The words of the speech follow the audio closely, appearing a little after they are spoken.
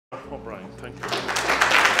top brain. Thank you.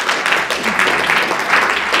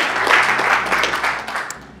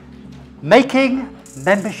 Making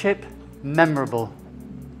membership memorable.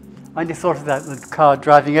 I only thought of that in the car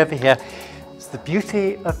driving over here. It's the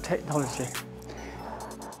beauty of technology.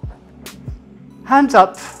 Hands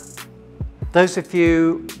up, those of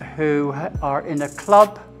you who are in a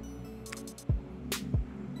club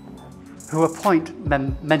who appoint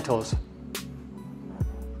mentors.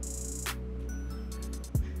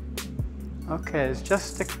 Okay, there's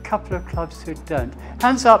just a couple of clubs who don't.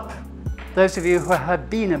 Hands up, those of you who have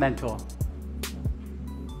been a mentor.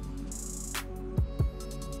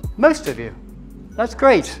 Most of you. That's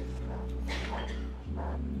great.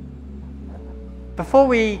 Before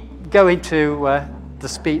we go into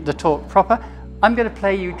the talk proper, I'm going to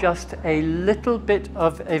play you just a little bit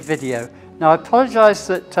of a video. Now, I apologize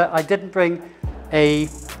that I didn't bring a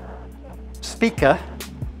speaker,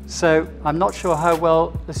 so I'm not sure how well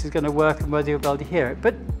this is going to work and whether you'll be able to hear it,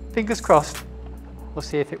 but fingers crossed, we'll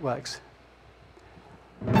see if it works.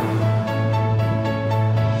 And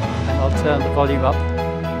I'll turn the volume up.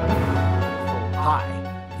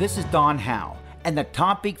 Hi, this is Don Howe, and the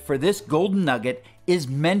topic for this golden nugget is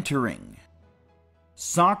mentoring.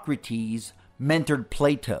 Socrates mentored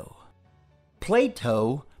Plato.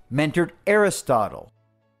 Plato mentored Aristotle.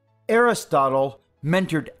 Aristotle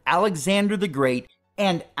mentored Alexander the Great,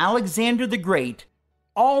 and Alexander the Great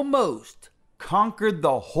almost conquered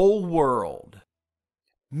the whole world.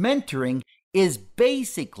 Mentoring is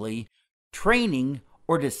basically training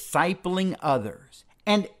or discipling others,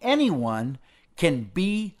 and anyone can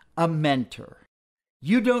be a mentor.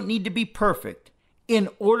 You don't need to be perfect in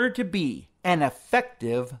order to be an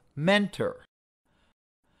effective mentor.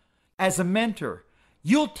 As a mentor,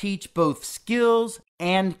 you'll teach both skills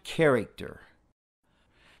and character.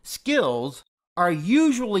 Skills are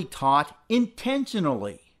usually taught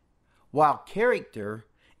intentionally, while character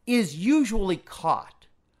is usually caught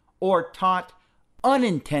or taught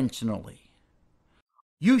unintentionally.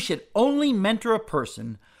 You should only mentor a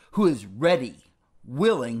person who is ready,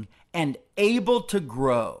 willing, and able to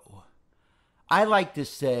grow. I like to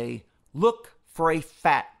say, look for a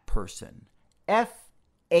fat person.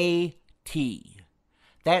 F-A-T.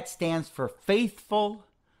 That stands for faithful,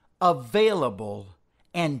 available,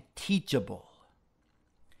 and teachable.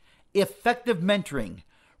 Effective mentoring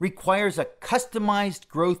requires a customized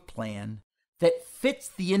growth plan that fits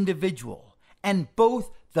the individual, and both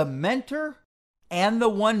the mentor and the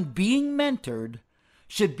one being mentored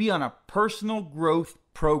should be on a personal growth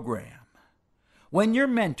program. When you're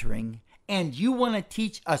mentoring and you want to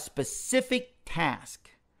teach a specific task,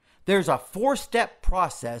 there's a 4-step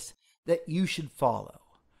process that you should follow.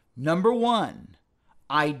 Number 1,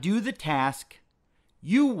 I do the task,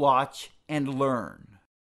 you watch and learn.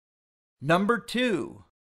 Number 2,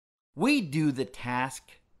 we do the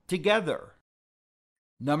task together.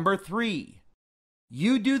 Number 3,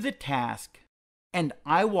 you do the task and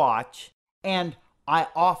I watch and I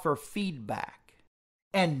offer feedback.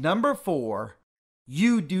 And number 4,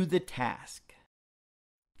 you do the task.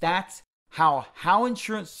 That's how Howe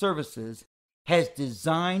Insurance Services has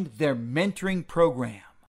designed their mentoring program.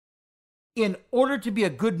 In order to be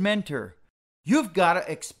a good mentor, you've got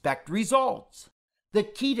to expect results. The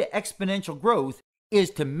key to exponential growth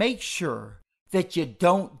is to make sure that you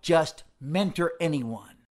don't just mentor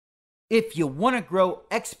anyone. If you want to grow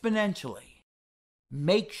exponentially,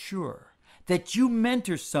 make sure that you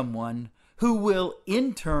mentor someone who will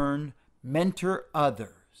in turn mentor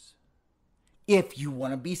others. If you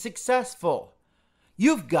want to be successful,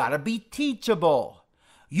 you've got to be teachable.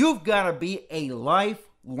 You've got to be a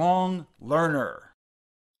lifelong learner.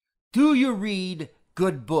 Do you read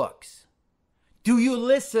good books? Do you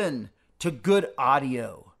listen to good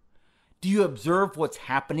audio? Do you observe what's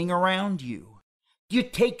happening around you? Do you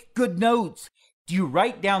take good notes? Do you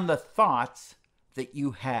write down the thoughts that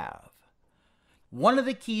you have? One of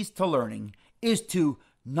the keys to learning is to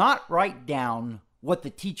not write down what the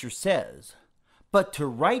teacher says, but to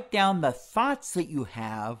write down the thoughts that you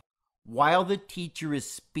have while the teacher is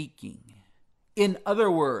speaking. In other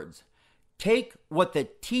words, take what the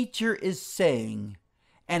teacher is saying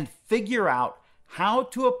and figure out how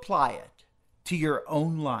to apply it to your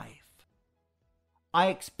own life. I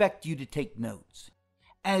expect you to take notes.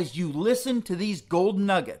 As you listen to these golden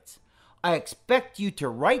nuggets, I expect you to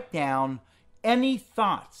write down any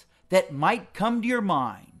thoughts that might come to your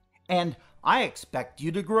mind, and I expect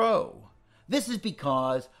you to grow. This is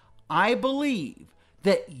because I believe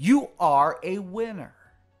that you are a winner,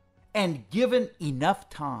 and given enough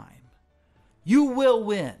time, you will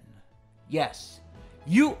win. Yes,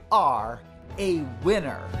 you are a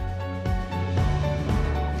winner.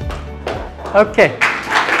 Okay.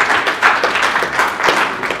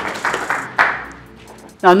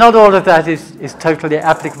 Now, not all of that is totally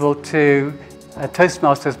applicable to a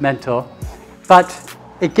Toastmasters mentor, but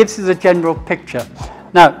it gives us a general picture.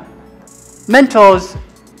 Now, mentorship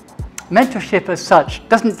as such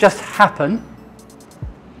doesn't just happen.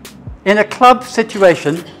 In a club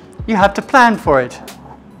situation, you have to plan for it.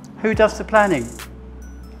 Who does the planning?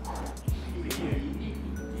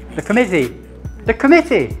 The committee. The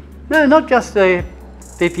committee. No, not just the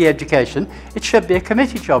VP Education. It should be a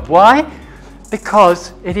committee job. Why?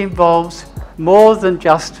 Because it involves more than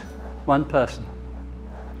just one person.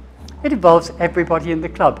 It involves everybody in the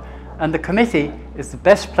club. And the committee is the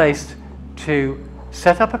best place to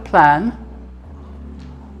set up a plan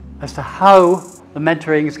as to how the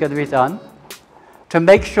mentoring is going to be done, to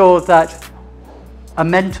make sure that a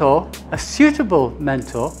mentor, a suitable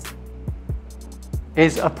mentor,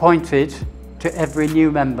 is appointed to every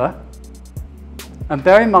new member. And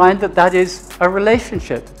bear in mind that that is a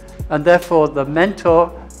relationship, and therefore the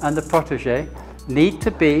mentor and the protege need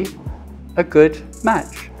to be a good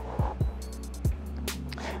match.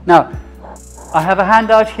 Now, I have a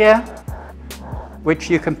handout here which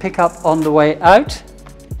you can pick up on the way out,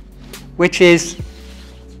 which is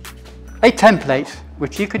a template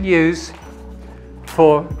which you can use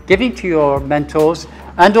for giving to your mentors,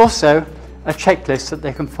 and also a checklist that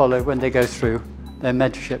they can follow when they go through their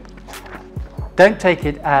mentorship. Don't take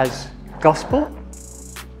it as gospel.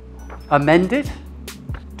 Amend it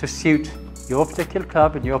to suit your particular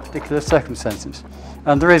club and your particular circumstances.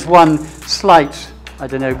 And there is one slight, I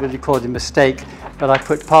don't know what you call it, a mistake, but I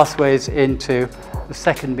put pathways into the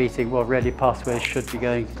second meeting. Well, really pathways should be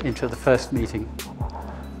going into the first meeting.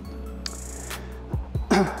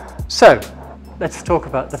 So, let's talk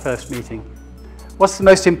about the first meeting. What's the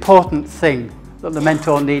most important thing that the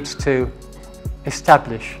mentor needs to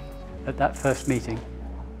establish at that first meeting?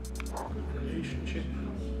 Relationship.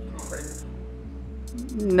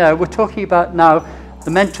 No, we're talking about now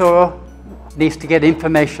the mentor needs to get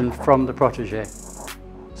information from the protege.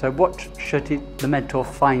 So what should the mentor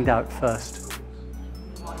find out first?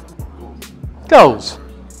 Goals.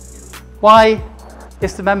 Why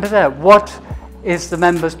is the member there? What is the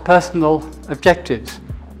member's personal objectives?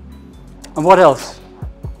 And what else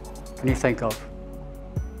can you think of?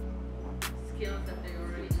 Skills that they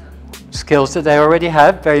already have. Skills that they already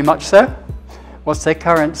have, very much so. What's their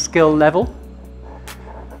current skill level?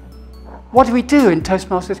 What do we do in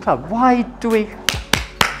Toastmasters Club? Why do we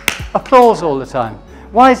applause all the time?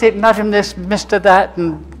 Why is it Madam this, Mr. that,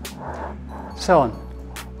 and so on?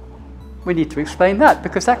 We need to explain that,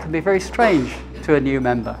 because that can be very strange to a new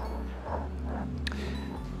member.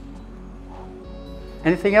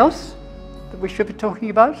 Anything else that we should be talking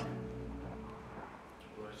about?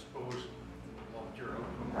 Well, I suppose what your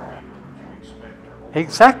outcome will be, what you expect or hope.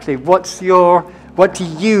 Exactly. What do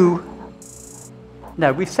you...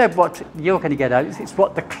 No, we've said what you're going to get out. It's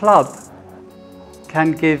what the club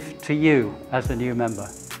can give to you as a new member.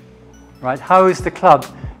 Right? How is the club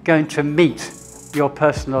going to meet your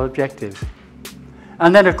personal objectives?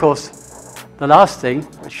 And then, of course, the last thing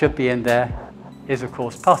that should be in there is, of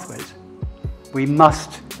course, pathways. We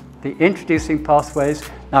must be introducing pathways.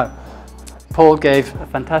 Now, Paul gave a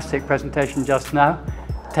fantastic presentation just now.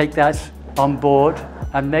 Take that on board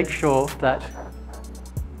and make sure that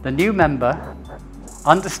the new member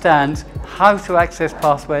understands how to access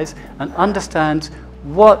pathways and understands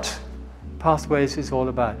what pathways is all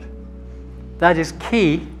about. That is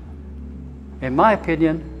key, in my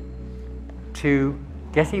opinion, to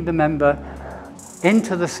getting the member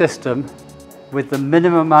into the system with the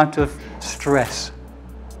minimum amount of stress.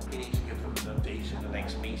 You need to give them the date in the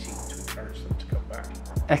next meeting to encourage them to come back.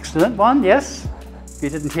 Excellent one, yes. If you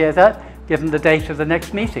didn't hear that, give them the date of the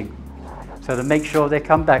next meeting, so to make sure they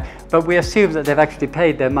come back. But we assume that they've actually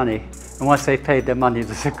paid their money, and once they've paid their money,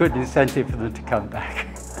 there's a good incentive for them to come back.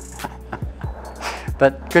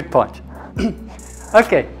 But good point.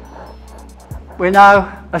 Okay, we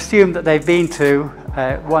now assume that they've been to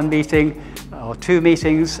one meeting or two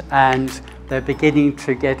meetings, and they're beginning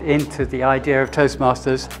to get into the idea of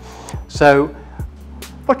Toastmasters. So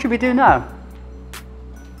what should we do now?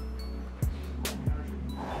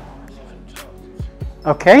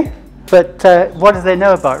 Okay, but what do they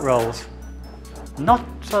know about roles? Not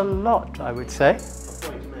a lot, I would say.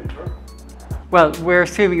 Appoint a mentor. Well, we're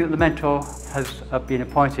assuming that the mentor has been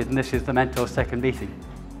appointed, and this is the mentor's second meeting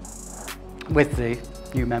with the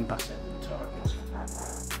new member. Set the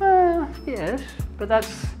targets. Yes, but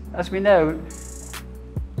that's, as we know,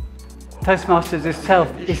 Toastmasters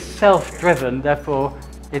is self-driven, therefore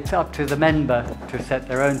it's up to the member to set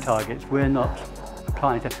their own targets. We're not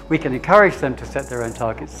inclined to. We can encourage them to set their own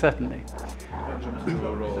targets, certainly.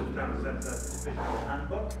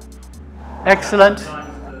 Excellent.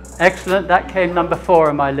 Excellent. That came number 4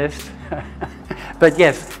 on my list. But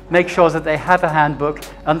yes, make sure that they have a handbook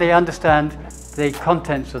and they understand the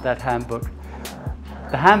contents of that handbook.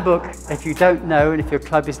 The handbook, if you don't know and if your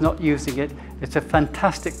club is not using it, it's a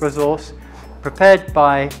fantastic resource prepared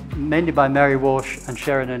mainly by Mary Walsh and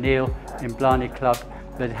Sharon O'Neill in Blarney Club,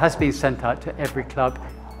 but it has been sent out to every club.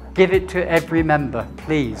 Give it to every member,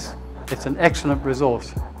 please. It's an excellent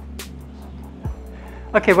resource.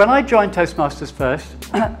 Okay, when I joined Toastmasters first,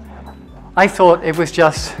 I thought it was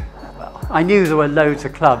just, well, I knew there were loads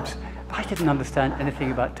of clubs, but I didn't understand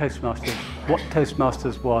anything about Toastmasters, what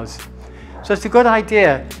Toastmasters was. So it's a good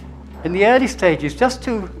idea in the early stages just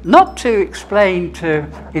to, not to explain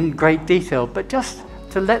in great detail, but just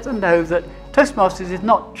to let them know that Toastmasters is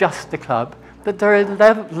not just the club, that there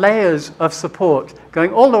are layers of support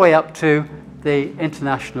going all the way up to the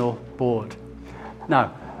international board.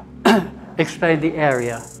 Now, explain the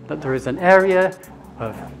area, that there is an area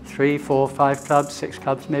of 3, 4, 5 clubs, 6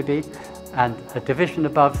 clubs maybe, and a division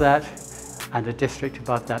above that, and a district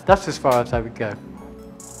above that. That's as far as I would go.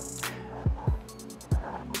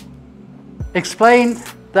 Explain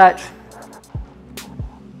that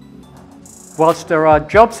whilst there are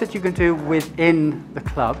jobs that you can do within the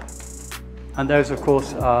club, and those of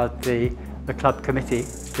course are the club committee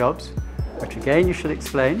jobs, which again you should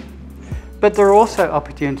explain, but there are also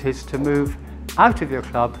opportunities to move out of your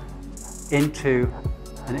club into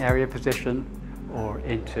an area position or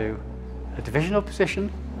into a divisional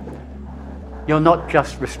position. You're not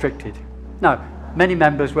just restricted. Now, many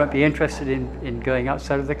members won't be interested in going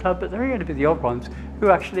outside of the club, but there are going to be the odd ones who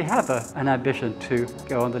actually have an ambition to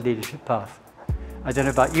go on the leadership path. I don't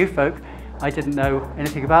know about you folk, I didn't know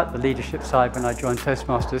anything about the leadership side when I joined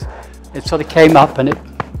Toastmasters. It sort of came up and it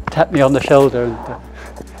tapped me on the shoulder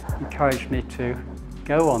and encouraged me to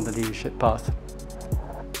go on the leadership path.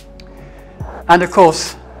 And of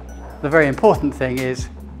course, the very important thing is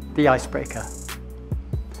the icebreaker.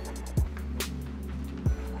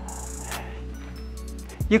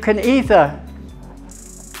 You can either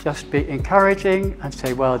just be encouraging and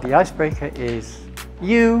say, well, the icebreaker is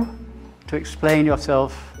you to explain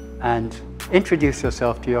yourself and introduce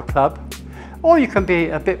yourself to your club, or you can be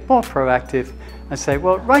a bit more proactive and say,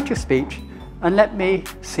 well, write your speech and let me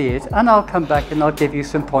see it, and I'll come back and I'll give you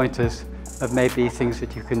some pointers of maybe things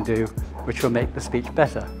that you can do which will make the speech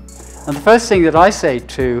better. And the first thing that I say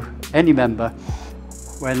to any member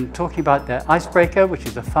when talking about their icebreaker, which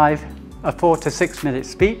is a 4 to 6 minute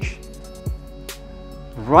speech,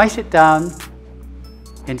 write it down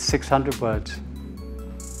in 600 words.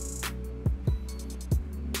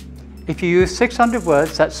 If you use 600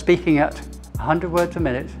 words, that's speaking at 100 words a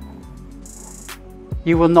minute,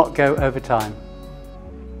 you will not go over time.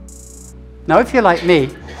 Now, if you're like me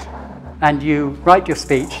and you write your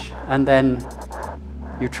speech and then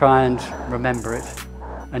you try and remember it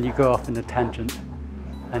and you go off in a tangent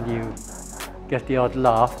and you get the odd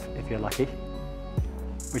laugh, if you're lucky,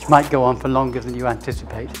 which might go on for longer than you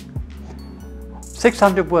anticipate,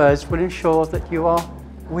 600 words will ensure that you are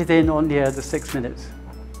within or near the 6 minutes.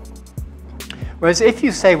 Whereas if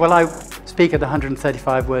you say, well, I speak at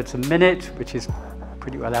 135 words a minute, which is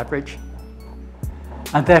pretty well average,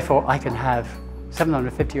 and therefore I can have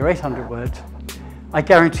 750 or 800 words, I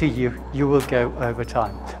guarantee you, you will go over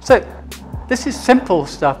time. So this is simple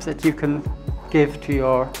stuff that you can give to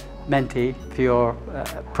your mentee, to your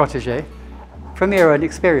protege, from your own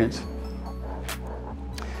experience.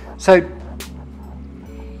 So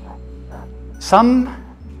some,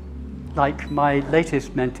 like my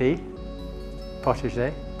latest mentee,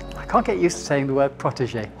 protege, I can't get used to saying the word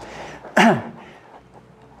protege.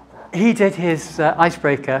 He did his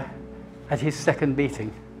icebreaker at his second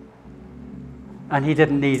meeting, and he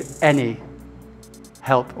didn't need any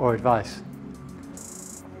help or advice.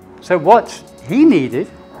 So what he needed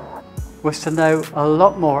was to know a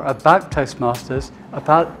lot more about Toastmasters,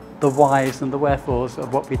 about the whys and the wherefores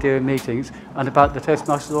of what we do in meetings, and about the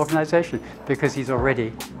Toastmasters organization, because he's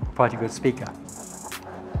already quite a good speaker.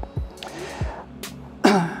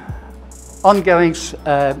 Ongoing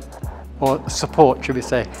or support, should we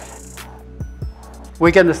say.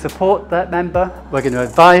 We're going to support that member, we're going to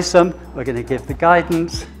advise them, we're going to give the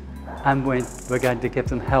guidance, and we're going to give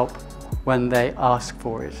them help when they ask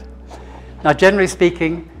for it. Now, generally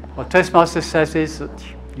speaking, what Toastmasters says is that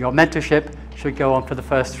your mentorship should go on for the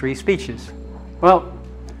first 3 speeches. Well,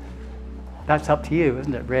 that's up to you,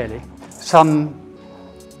 isn't it, really? Some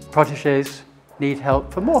proteges need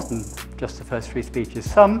help for more than just the first 3 speeches.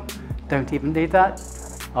 Some don't even need that.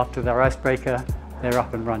 After their icebreaker, they're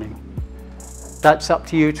up and running. That's up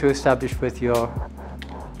to you to establish with your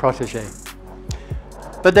protege.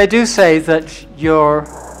 But they do say that your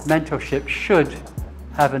mentorship should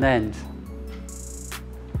have an end.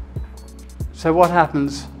 So what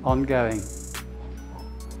happens ongoing?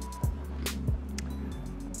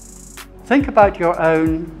 Think about your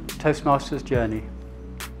own Toastmasters journey.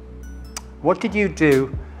 What did you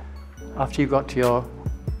do after you got to your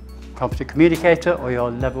competent communicator or your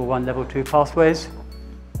level 1, level 2 pathways,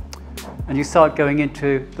 and you start going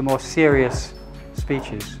into the more serious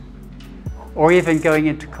speeches, or even going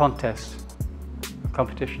into contests,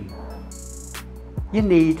 competition? You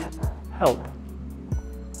need help.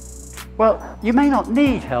 Well, you may not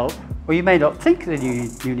need help, or you may not think that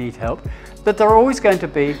you need help, but there are always going to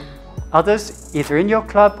be others, either in your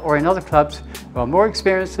club or in other clubs, who are more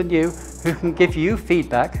experienced than you, who can give you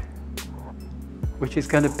feedback which is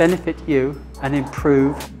going to benefit you and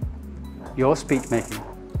improve your speech making.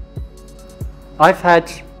 I've had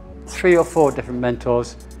 3 or 4 different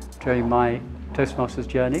mentors during my Toastmasters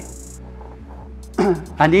journey,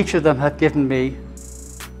 and each of them have given me,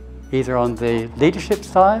 either on the leadership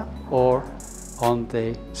style or on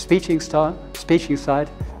the speaking side,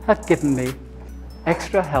 have given me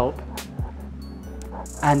extra help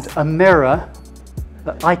and a mirror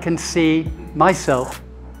that I can see myself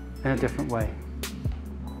in a different way.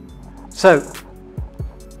 So,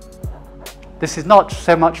 this is not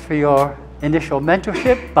so much for your initial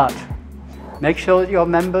mentorship, but make sure that your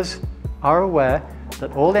members are aware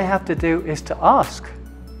that all they have to do is to ask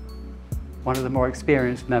one of the more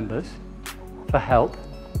experienced members for help,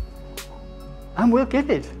 and we'll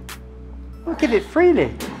give it. We'll give it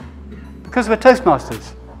freely, because we're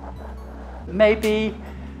Toastmasters. Maybe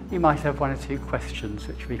you might have 1 or 2 questions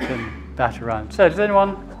which we can bat around. So does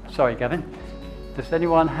anyone, sorry Gavin, does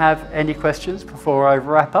anyone have any questions before I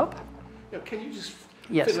wrap up? Yeah, can you just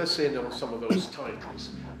Yes. fill us in on some of those titles?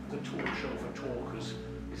 The talk show for talkers,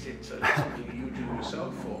 is it something you do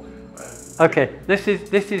yourself, or? Okay, this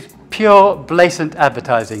is pure blatant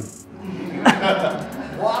advertising.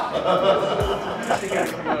 What? I think a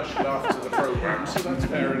commercial after the programme, so that's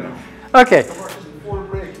fair enough. Okay. Before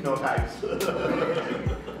break, no thanks.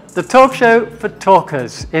 The Talk Show for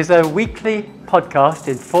Talkers is a weekly podcast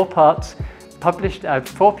in 4 parts, published at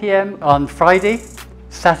 4 p.m. on Friday,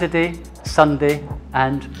 Saturday, Sunday,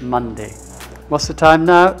 and Monday. What's the time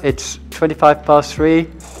now? It's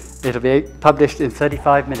 3:25. It'll be published in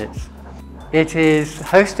 35 minutes. It is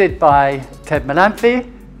hosted by Ted Malamphy,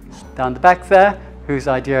 down the back there, whose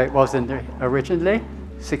idea it was originally,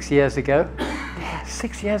 6 years ago. Yeah,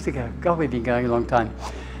 6 years ago. God, we've been going a long time.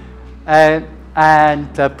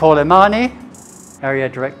 And Paul Imani, Area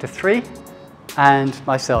Director 3, and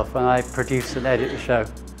myself, and I produce and edit the show.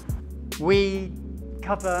 We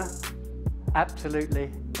cover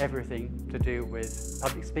absolutely everything to do with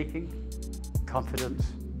public speaking,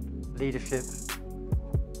 confidence, leadership,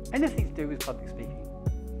 anything to do with public speaking.